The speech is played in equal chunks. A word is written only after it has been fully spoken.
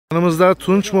Yanımızda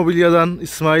Tunç Mobilya'dan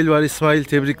İsmail var. İsmail,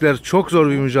 tebrikler. Çok zor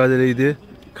bir mücadeleydi.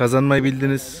 Kazanmayı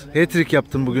bildiniz. Hat-trick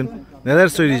yaptın bugün. Neler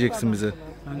söyleyeceksin bize?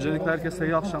 Öncelikle herkese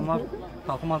iyi akşamlar.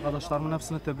 Takım arkadaşlarımın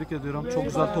hepsini tebrik ediyorum. Çok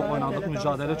güzel top oynadık.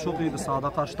 Mücadele çok iyiydi sahada.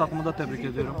 Karşı takımı da tebrik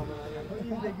ediyorum.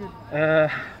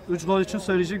 3 gol için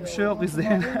söyleyecek bir şey yok.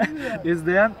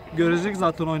 İzleyen görecek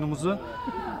zaten oyunumuzu.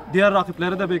 Diğer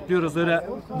rakipleri de bekliyoruz. Öyle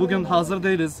bugün hazır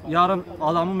değiliz. Yarın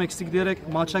adamım eksik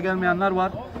diyerek maça gelmeyenler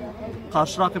var.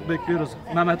 Karşı rakip bekliyoruz.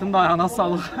 Mehmet'in de ayağına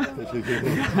sağlık. Teşekkür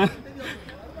ederim.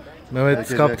 Mehmet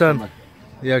herkese kaptan.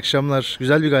 İyi akşamlar.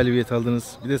 Güzel bir galibiyet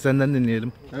aldınız. Bir de senden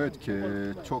dinleyelim. Evet ki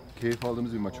çok keyif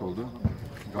aldığımız bir maç oldu.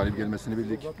 Galip gelmesini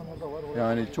bildik.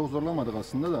 Yani çok zorlamadık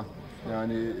aslında da.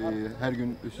 Yani her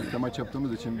gün üst üste maç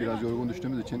yaptığımız için, biraz yorgun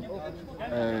düştüğümüz için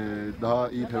daha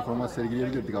iyi performans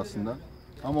sergileyebilirdik aslında.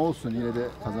 Ama olsun, yine de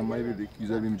kazanmayı bildik.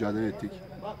 Güzel bir mücadele ettik.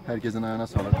 Herkesin ayağına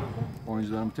sağlık.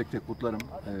 Oyuncularımı tek tek kutlarım.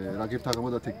 Rakip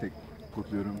takımı da tek tek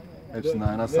kutluyorum. Hepsinin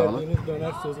ayağına sağlık.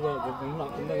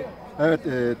 Evet,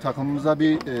 takımımıza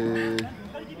bir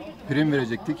prim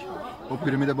verecektik. O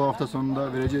primi de bu hafta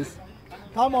sonunda vereceğiz.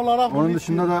 Tam olarak onun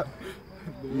dışında da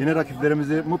yeni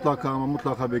rakiplerimizi mutlaka ama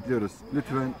mutlaka bekliyoruz.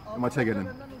 Lütfen maça gelin.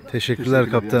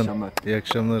 Teşekkürler kaptan. İyi akşamlar. İyi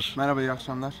akşamlar. Merhaba, iyi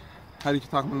akşamlar. Her iki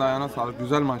takımın da ayağına sağlık.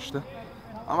 Güzel maçtı.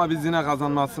 Ama biz yine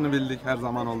kazanmasını bildik her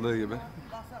zaman olduğu gibi.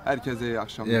 Herkese iyi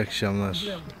akşamlar. İyi akşamlar.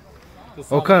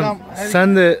 Okan,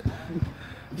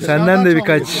 senden de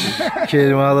birkaç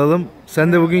kelime alalım.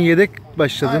 Sen de bugün yedek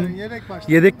başladın. Aynen, yedek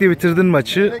başladım. Yedekle bitirdin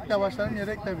maçı. Yedekle başladım,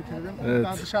 yedekle bitirdim. Evet.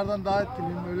 Ben dışarıdan daha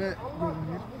etkiliyim, öyle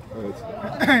görünüyor. Evet.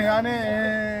 Yani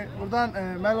buradan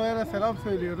Melo'ya da selam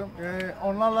söylüyorum.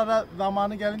 Onlarla da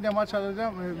zamanı gelince maç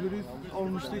alacağım. Virüs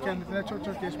olmuştu, kendisine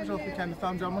çok geçmiş olsun, kendisi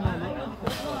amcamın oğlu.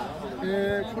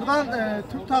 Buradan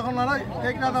tüm takımlara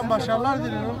tekrardan başarılar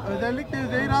diliyorum. Özellikle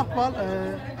Üzeyir Akbal,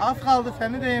 az kaldı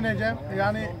seni de yeneceğim.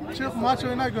 Yani çık maç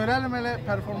oyuna, görelim hele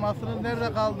performansınız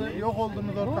nerede kaldı, yok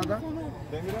oldunuz ortada.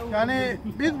 Yani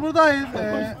biz buradayız.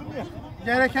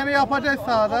 Gerekeni yapacağız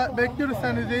sahada. Bekliyoruz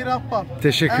seni Üzeyir Akbal.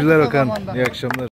 Teşekkürler Okan. İyi akşamlar.